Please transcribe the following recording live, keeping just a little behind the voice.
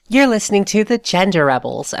You're listening to The Gender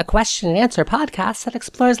Rebels, a question and answer podcast that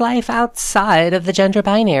explores life outside of the gender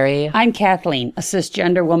binary. I'm Kathleen, a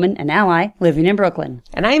cisgender woman and ally living in Brooklyn.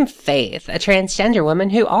 And I'm Faith, a transgender woman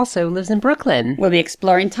who also lives in Brooklyn. We'll be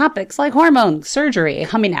exploring topics like hormones, Surgery,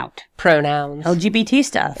 coming out, pronouns, LGBT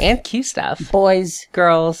stuff, and Q stuff, boys,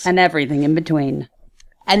 girls, and everything in between.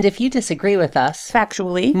 And if you disagree with us,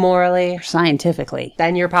 Factually, morally, or scientifically,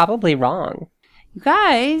 then you're probably wrong. You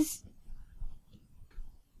guys...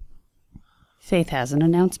 Faith has an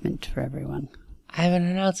announcement for everyone. I have an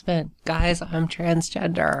announcement. Guys, I'm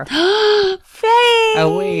transgender. Faith!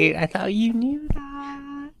 Oh, wait. I thought you knew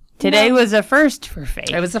that. Today was a first for Faith.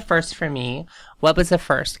 It was a first for me. What was the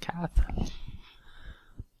first, Kath?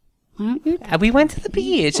 We went to the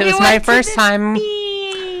beach. It was my first time.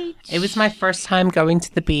 It was my first time going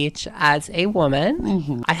to the beach as a woman.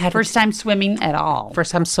 Mm-hmm. I had first time swimming at all.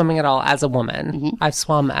 First time swimming at all as a woman. Mm-hmm. I've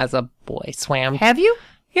swum as a boy. Swam. Have you?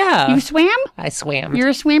 Yeah. You swam? I swam. You're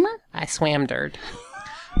a swimmer? I swamdered.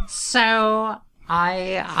 So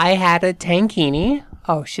I had a tankini.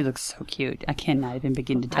 Oh, she looks so cute. I cannot even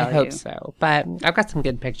begin to tell you. I hope so. But I've got some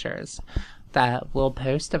good pictures that we'll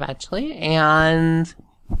post eventually. And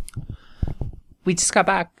we just got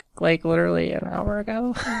back like literally an hour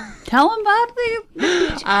ago. Tell them about the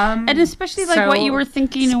beach. And especially like what you were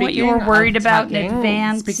thinking and what you were worried about in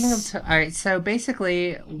advance. Speaking of, all right, so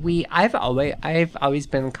basically I've always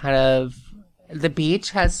been kind of, the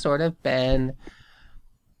beach has sort of been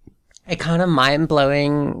a kind of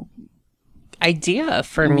mind-blowing idea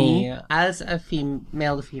for me as a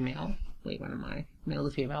male to female. Wait, what am I? Male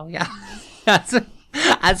to female, yeah.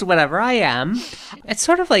 As whatever I am. It's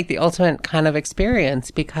sort of like the ultimate kind of experience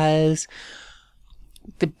because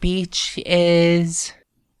the beach it's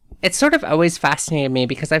sort of always fascinated me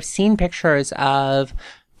because I've seen pictures of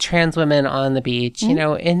trans women on the beach, you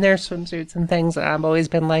know, in their swimsuits and things. And I've always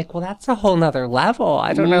been like, well, that's a whole nother level.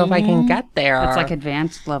 I don't know if I can get there. It's like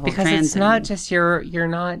advanced level. Because it's not just you're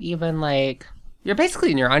not even like, you're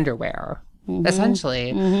basically in your underwear.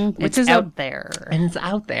 Essentially, which is out there, and it's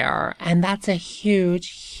out there, and that's a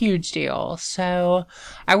huge deal. So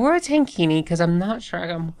I wore a tankini because I'm not sure I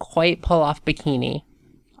can quite pull off bikini,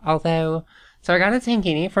 so I got a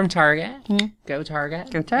tankini from Target. Go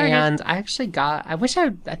Target. And I actually I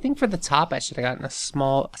think for the top I should have gotten a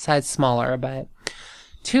size smaller, but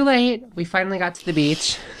too late. We finally got to the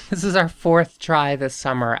beach. This is our fourth try this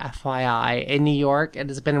summer, FYI. In New York, it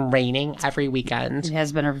has been raining every weekend. It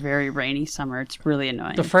has been a very rainy summer. It's really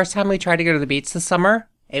annoying. The first time we tried to go to the beach this summer,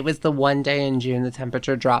 it was the one day in June the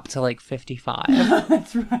temperature dropped to like 55.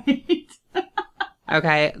 That's right.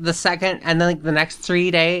 Okay, the second, and then like the next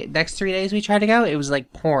 3 days we tried to go, it was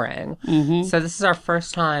like pouring. So this is our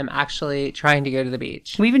first time actually trying to go to the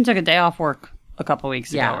beach. We even took a day off work a couple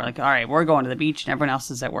weeks ago. We're like, all right, we're going to the beach and everyone else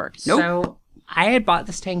is at work. Nope. So I had bought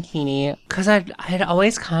this tankini because I had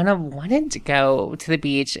always kind of wanted to go to the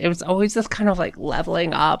beach. It was always this kind of like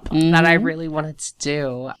leveling up that I really wanted to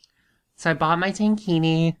do. So I bought my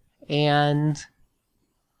tankini and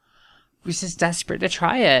was just desperate to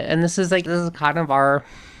try it. And this is kind of our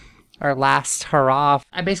last hurrah.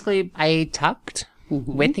 I tucked.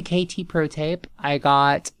 With the KT Pro Tape, I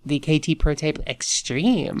got the KT Pro Tape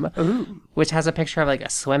Extreme, which has a picture of like a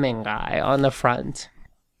swimming guy on the front.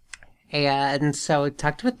 And so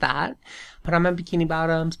tucked with that, put on my bikini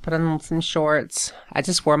bottoms, put on some shorts. I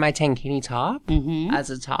just wore my tankini top as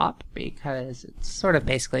a top because it's sort of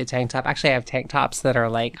basically a tank top. Actually, I have tank tops that are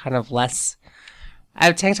like kind of less, I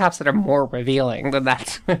have tank tops that are more revealing than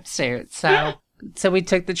that swimsuit. So we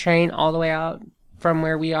took the train all the way out from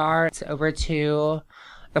where we are over to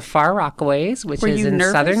the Far Rockaways, which is in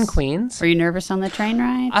southern Queens. Were you nervous on the train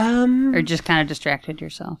ride? Or just kind of distracted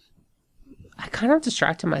yourself? I kind of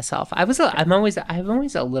distracted myself. I'm always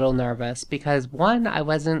a little nervous because one, I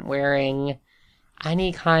wasn't wearing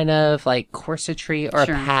any kind of like corsetry or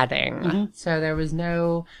padding. So there was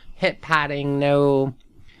no hip padding, no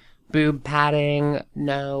boob padding,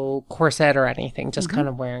 no corset or anything, just kind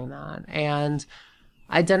of wearing that. And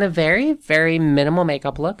I'd done a very, very minimal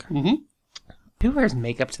makeup look. Who wears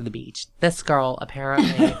makeup to the beach? This girl,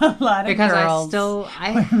 apparently. A lot of girls.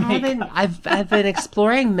 I've been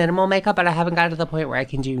exploring minimal makeup, but I haven't gotten to the point where I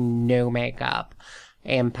can do no makeup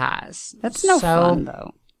and pass. That's no fun,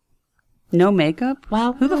 though. No makeup?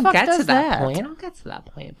 Well, who the fuck does that? I'll get to that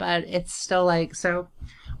point, but it's still like, so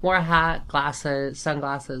wore a hat, glasses,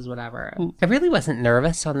 sunglasses, whatever. I really wasn't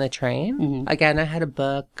nervous on the train. Again, I had a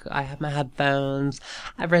book. I had my headphones.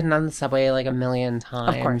 I've ridden on the subway like a million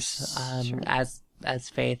times. Of course. As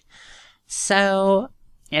Faith. So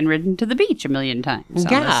And ridden to the beach a million times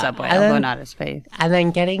on the subway, although not as Faith. And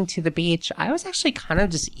then getting to the beach, I was actually kind of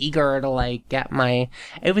just eager to like get my...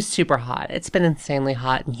 It was super hot. It's been insanely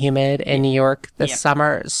hot and humid in New York this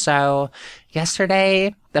summer. So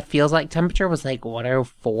yesterday, the feels like temperature was like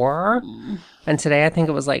 104. And today, I think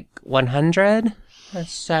it was like 100.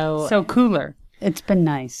 So cooler. It's been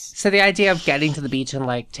nice. So the idea of getting to the beach and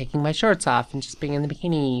like taking my shorts off and just being in the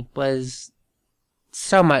bikini was...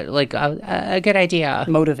 so much like a good idea.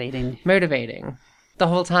 Motivating. The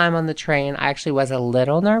whole time on the train, I actually was a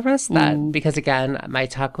little nervous that because again, my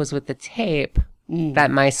tuck was with the tape, that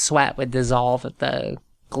my sweat would dissolve at the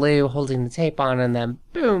glue holding the tape on, and then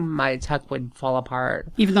boom, my tuck would fall apart.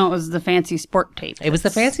 Even though it was the fancy sport tape. It was the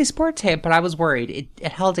fancy sport tape, but I was worried.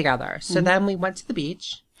 It held together. So then we went to the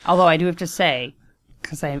beach. Although I do have to say,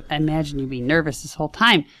 because I imagine you being nervous this whole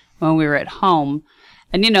time when we were at home,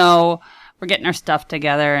 and we're getting our stuff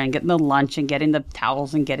together and getting the lunch and getting the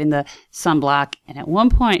towels and getting the sunblock. And at one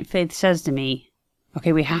point, Faith says to me,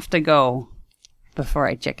 okay, we have to go before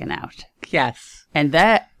I chicken out. Yes. And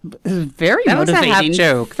that is very motivating. That was a half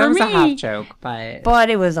joke. That was a half joke, but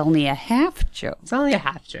it was only a half joke. It's only a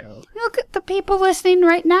half joke. Look at the people listening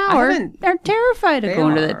right now. They're terrified of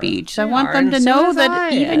going to the beach. I want them to know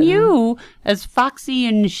that even you, as foxy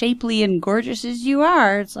and shapely and gorgeous as you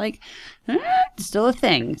are, it's like, it's still a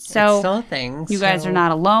thing. So it's still a thing. You guys are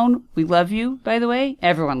not alone. We love you, by the way.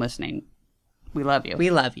 Everyone listening. We love you. We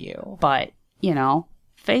love you. But,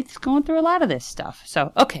 Faith's going through a lot of this stuff.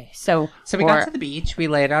 So, okay. So we got to the beach. We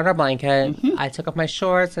laid out our blanket. I took off my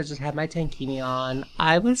shorts. I just had my tankini on.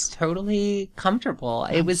 I was totally comfortable.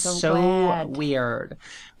 It was so weird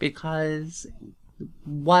because...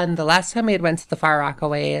 One, the last time we had went to the Far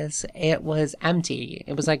Rockaways, it was empty.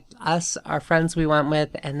 It was like us, our friends we went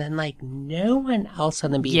with, and then like no one else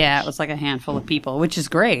on the beach. Yeah, it was like a handful of people, which is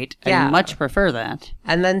great. Yeah. I much prefer that.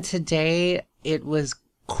 And then today, it was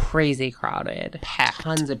crazy crowded. Packed.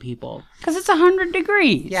 Tons of people. Because it's 100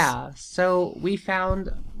 degrees. Yeah. So we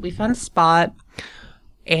found a spot,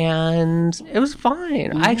 and it was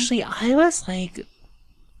fine. Actually, I was like...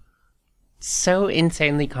 so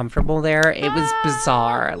insanely comfortable there. It was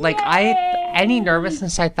bizarre. Like any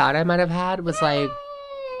nervousness I thought I might have had was like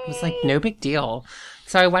no big deal.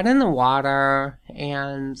 So I went in the water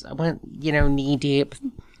and I went, knee deep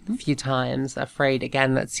a few times, afraid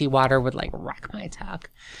again that seawater would like wreck my tuck.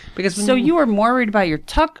 Because you were more worried about your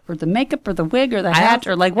tuck or the makeup or the wig or the hat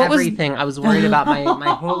or like what everything. I was worried about my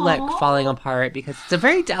whole look falling apart because it's a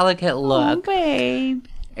very delicate look. Oh, babe.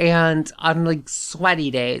 And on like sweaty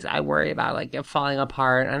days, I worry about like it falling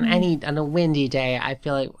apart. On a windy day, I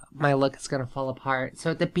feel like my look is gonna fall apart.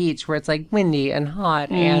 So at the beach, where it's like windy and hot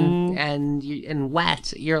and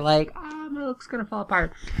wet, you're like, my look's gonna fall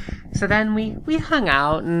apart. So then we hung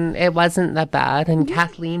out, and it wasn't that bad. And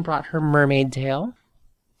Kathleen brought her mermaid tail.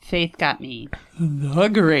 Faith got me the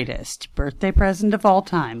greatest birthday present of all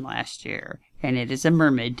time last year, and it is a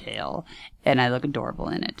mermaid tail, and I look adorable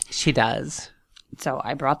in it. She does. So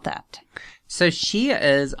I brought that. So she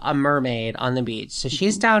is a mermaid on the beach. So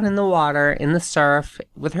she's down in the water, in the surf,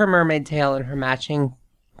 with her mermaid tail and her matching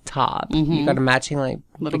top. You got a matching like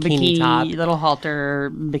little bikini top. Little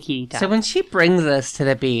halter bikini top. So when she brings us to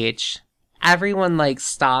the beach, everyone like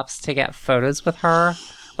stops to get photos with her.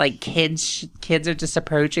 Like kids are just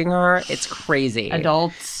approaching her. It's crazy.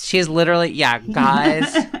 Adults. She's literally,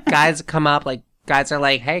 guys come up, like guys are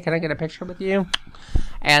like, hey, can I get a picture with you?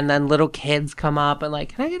 And then little kids come up and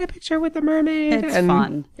like, can I get a picture with the mermaid? It's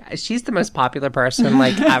fun. She's the most popular person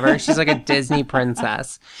like ever. She's like a Disney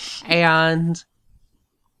princess. And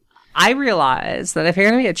I realized that if you're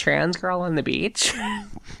going to be a trans girl on the beach,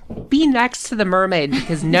 be next to the mermaid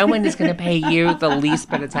because no one is going to pay you the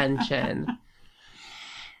least bit attention.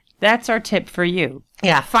 That's our tip for you.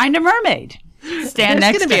 Yeah. Find a mermaid. Stand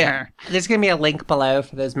next to her. There's going to be a link below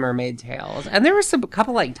for those mermaid tails. And there were a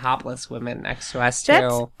couple like topless women next to us too.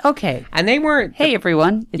 That's okay. And they weren't... Hey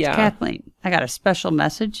everyone, it's Kathleen. I got a special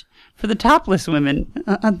message for the topless women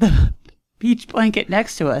on the beach blanket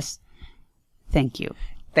next to us. Thank you.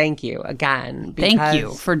 Thank you again. Thank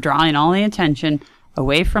you for drawing all the attention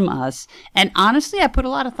away from us. And honestly, I put a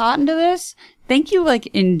lot of thought into this. Thank you like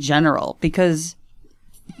in general because...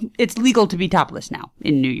 it's legal to be topless now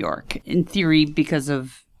in New York, in theory, because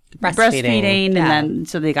of breastfeeding. And then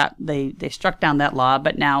so they struck down that law.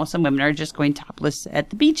 But now some women are just going topless at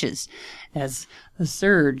the beaches as a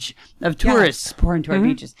surge of tourists pour into our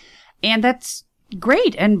beaches. And that's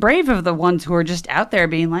great and brave of the ones who are just out there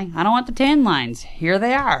being like, I don't want the tan lines. Here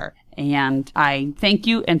they are. And I thank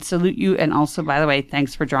you and salute you. And also, by the way,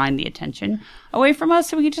 thanks for drawing the attention away from us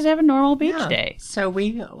so we could just have a normal beach day. So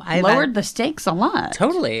I lowered the stakes a lot.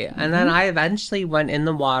 Totally. And then I eventually went in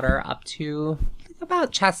the water up to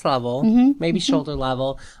about chest level, maybe shoulder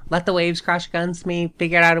level, let the waves crash against me,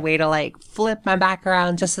 figured out a way to like flip my back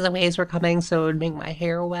around just as the waves were coming so it would make my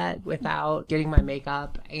hair wet without getting my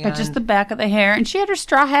makeup. And but just the back of the hair. And she had her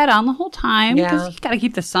straw hat on the whole time because you got to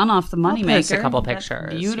keep the sun off the moneymaker. Post a couple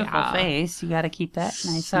pictures. Beautiful face. You got to keep that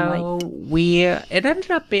nice and white. So it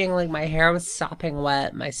ended up being like my hair was sopping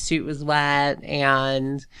wet, my suit was wet,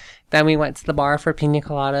 and then we went to the bar for pina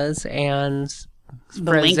coladas and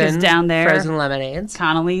the link is down there. Frozen lemonades.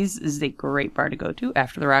 Connolly's is a great bar to go to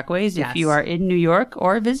after the Rockaways Yes. if you are in New York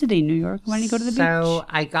or visiting New York when you go to the beach. So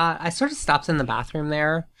I sort of stopped in the bathroom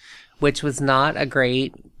there, which was not a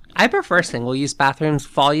great... I prefer single-use bathrooms.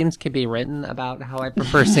 Volumes could be written about how I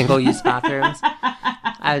prefer single-use bathrooms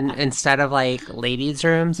and instead of like ladies'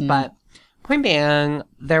 rooms, but... Point being,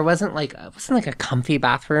 it wasn't like a comfy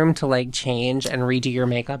bathroom to like change and redo your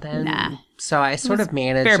makeup in. Nah. So I sort of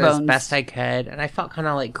managed as best I could, and I felt kind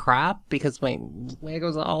of like crap because my wig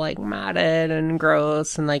was all like matted and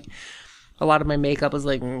gross, and like a lot of my makeup was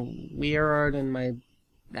like weird, and my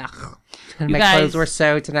clothes were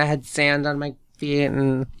soaked, and I had sand on my feet.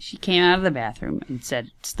 And she came out of the bathroom and said,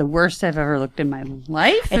 "It's the worst I've ever looked in my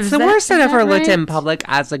life." It's the worst I've ever looked in public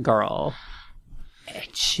as a girl.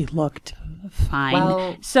 She looked fine.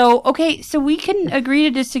 Well, so we can agree to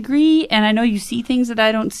disagree, and I know you see things that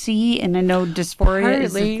I don't see, and I know dysphoria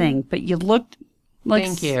is a thing, but you looked like...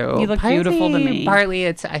 Thank you. You look beautiful to me. Partly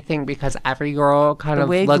it's, I think, because every girl kind of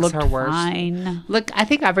looks her worst. Fine. Look, I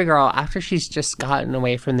think every girl, after she's just gotten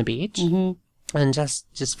away from the beach and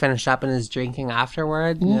just finished up and is drinking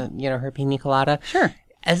afterward, you know, her pina colada. Sure.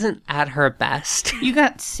 Isn't at her best. You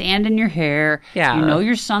got sand in your hair. Yeah. You know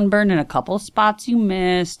you're sunburned in a couple spots you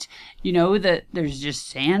missed. You know that there's just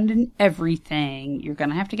sand in everything. You're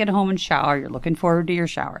going to have to get home and shower. You're looking forward to your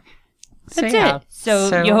shower. That's it.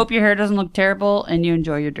 So you hope your hair doesn't look terrible and you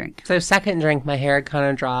enjoy your drink. So second drink, my hair kind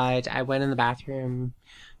of dried. I went in the bathroom,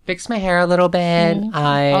 fixed my hair a little bit.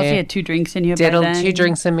 I also had 2 drinks in you. Did 2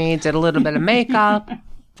 drinks in me, did a little bit of makeup.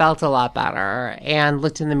 Felt a lot better and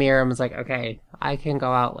looked in the mirror and was like, okay, I can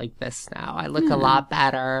go out like this now. I look a lot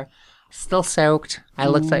better. Still soaked. I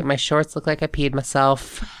looked like my shorts looked like I peed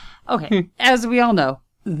myself. Okay. As we all know,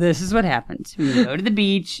 this is what happens when you go to the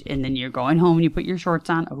beach and then you're going home and you put your shorts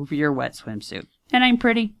on over your wet swimsuit. And I'm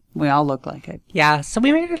pretty. We all look like it. Yeah. So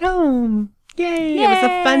we made it home. Yay. It was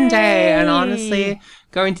a fun day. And honestly,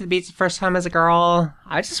 going to the beach the first time as a girl,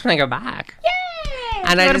 I just want to go back. Yay.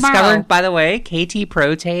 And I discovered, by the way, KT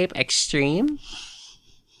Pro Tape Extreme.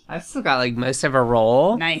 I've still got like most of a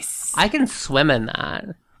roll. Nice. I can swim in that.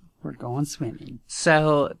 We're going swimming.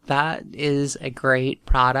 So that is a great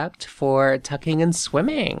product for tucking and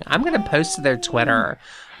swimming. I'm going to post to their Twitter.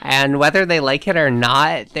 And whether they like it or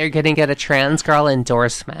not, they're going to get a trans girl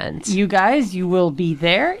endorsement. You guys, you will be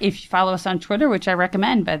there. If you follow us on Twitter, which I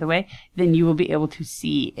recommend, by the way, then you will be able to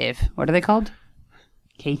see if, what are they called?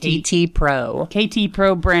 KT Pro. KT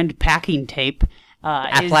Pro brand packing tape.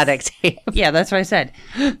 Athletic tape. Yeah, that's what I said.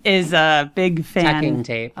 Is a big fan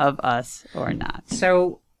tape of us or not.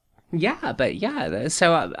 So, so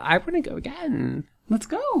I want to go again. Let's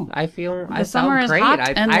go. I feel the summer is great. hot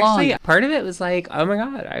and actually, long. Part of it was like, oh my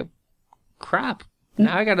god, crap.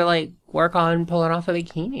 Now I got to like work on pulling off a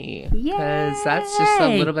bikini because that's just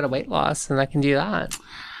a little bit of weight loss, and I can do that.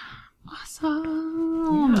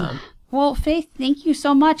 Awesome. Yeah. Well, Faith, thank you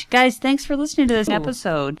so much. Guys, thanks for listening to this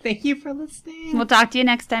episode. Thank you for listening. We'll talk to you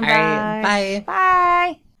next time. All right, bye.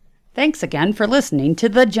 Bye. Thanks again for listening to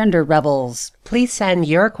The Gender Rebels. Please send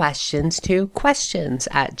your questions to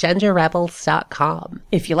questions@genderrebels.com.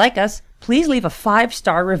 If you like us, please leave a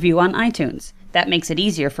 5-star review on iTunes. That makes it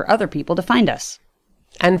easier for other people to find us.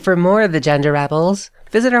 And for more of The Gender Rebels,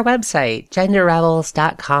 visit our website,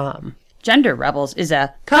 genderrebels.com. Gender Rebels is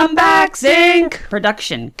a Come Back Zinc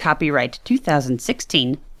production, copyright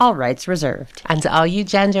 2016, all rights reserved. And to all you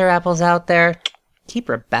gender rebels out there, keep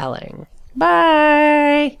rebelling.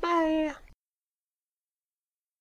 Bye. Bye.